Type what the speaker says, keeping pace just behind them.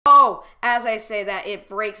Oh, as I say that, it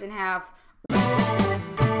breaks in half.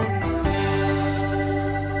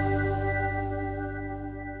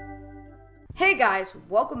 Hey guys,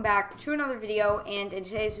 welcome back to another video, and in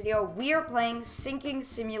today's video we are playing Sinking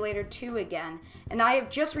Simulator 2 again, and I have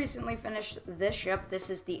just recently finished this ship. This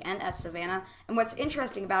is the NS Savannah, and what's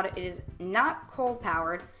interesting about it, it is not coal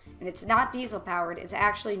powered, and it's not diesel powered, it's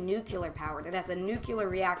actually nuclear powered. It has a nuclear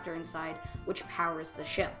reactor inside, which powers the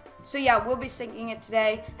ship. So yeah, we'll be sinking it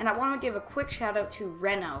today, and I want to give a quick shout out to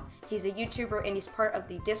Reno. He's a YouTuber, and he's part of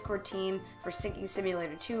the Discord team for Sinking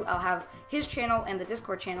Simulator 2. I'll have his channel and the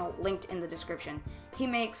Discord channel linked in the description. He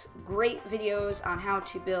makes great videos on how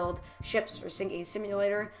to build ships for Sinking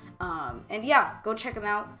Simulator, and yeah, go check him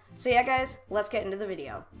out. So yeah guys, let's get into the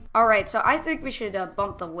video. Alright, so I think we should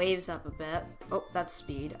bump the waves up a bit. Oh, that's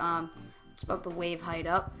speed. Let's bump the wave height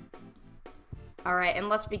up. Alright, and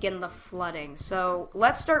let's begin the flooding. So,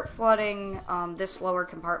 let's start flooding this lower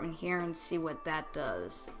compartment here and see what that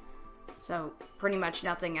does. So, pretty much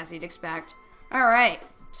nothing as you'd expect. Alright,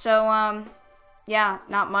 so, yeah,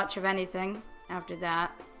 not much of anything after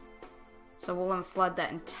that. So, we'll unflood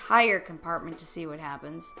that entire compartment to see what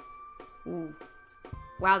happens. Ooh.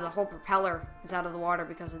 Wow, the whole propeller is out of the water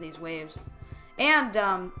because of these waves. And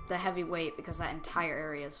the heavy weight, because that entire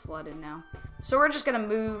area is flooded now. So we're just going to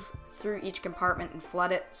move through each compartment and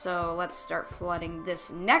flood it. So let's start flooding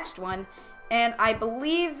this next one. And I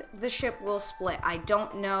believe the ship will split. I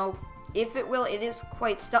don't know if it will. It is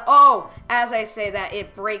quite stuck. Oh, as I say that,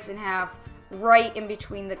 it breaks in half right in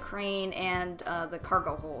between the crane and the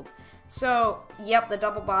cargo hold. So, yep, the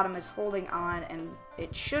double bottom is holding on, and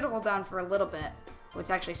it should hold on for a little bit. Oh,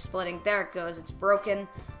 it's actually splitting. There it goes. It's broken.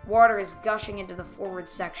 Water is gushing into the forward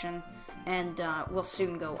section, and we'll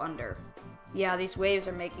soon go under. Yeah, these waves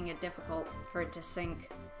are making it difficult for it to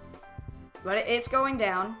sink. But it's going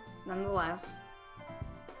down, nonetheless.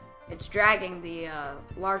 It's dragging the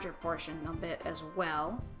larger portion a bit as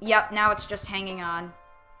well. Yep, now it's just hanging on.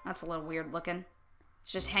 That's a little weird looking.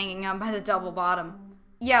 It's just hanging on by the double bottom.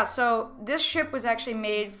 Yeah, so this ship was actually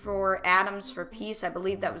made for Atoms for Peace. I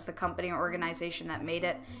believe that was the company or organization that made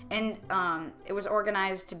it. And it was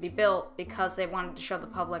organized to be built because they wanted to show the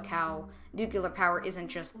public how nuclear power isn't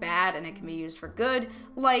just bad and it can be used for good,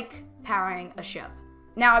 like powering a ship.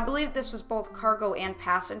 Now, I believe this was both cargo and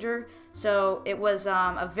passenger, so it was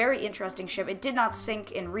a very interesting ship. It did not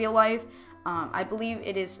sink in real life. I believe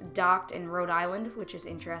it is docked in Rhode Island, which is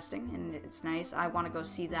interesting, and it's nice. I want to go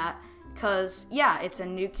see that. Because, yeah, it's a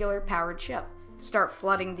nuclear-powered ship. Start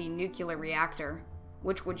flooding the nuclear reactor,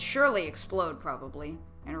 which would surely explode, probably,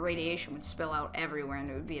 and radiation would spill out everywhere, and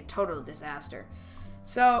it would be a total disaster.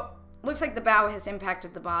 So, looks like the bow has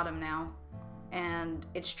impacted the bottom now, and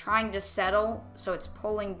it's trying to settle, so it's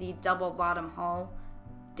pulling the double bottom hull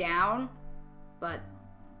down, but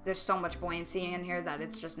there's so much buoyancy in here that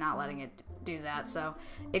it's just not letting it do that, so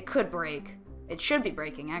it could break. It should be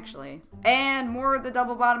breaking, actually. And more of the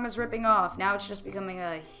double bottom is ripping off. Now it's just becoming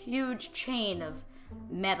a huge chain of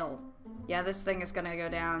metal. Yeah, this thing is gonna go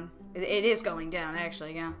down. It is going down,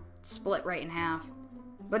 actually, yeah. It's split right in half.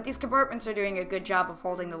 But these compartments are doing a good job of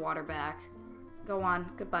holding the water back. Go on.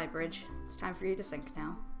 Goodbye, bridge. It's time for you to sink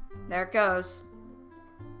now. There it goes.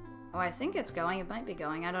 Oh, I think it's going. It might be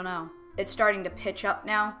going. I don't know. It's starting to pitch up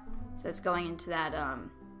now. So it's going into that,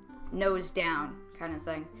 nose down kind of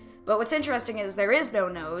thing. But what's interesting is there is no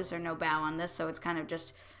nose or no bow on this, so it's kind of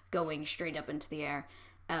just going straight up into the air,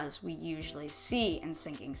 as we usually see in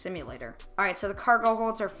Sinking Simulator. Alright, so the cargo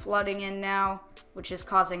holds are flooding in now, which is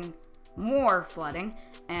causing more flooding,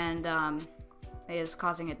 and is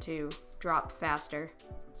causing it to drop faster.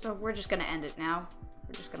 So we're just going to end it now.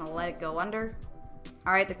 We're just going to let it go under.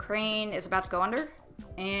 Alright, the crane is about to go under,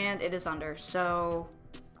 and it is under, so...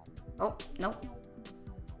 Oh, nope.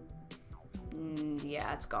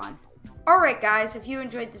 Yeah, it's gone. Alright guys, if you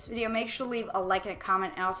enjoyed this video, make sure to leave a like and a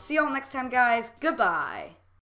comment, and I'll see y'all next time guys. Goodbye!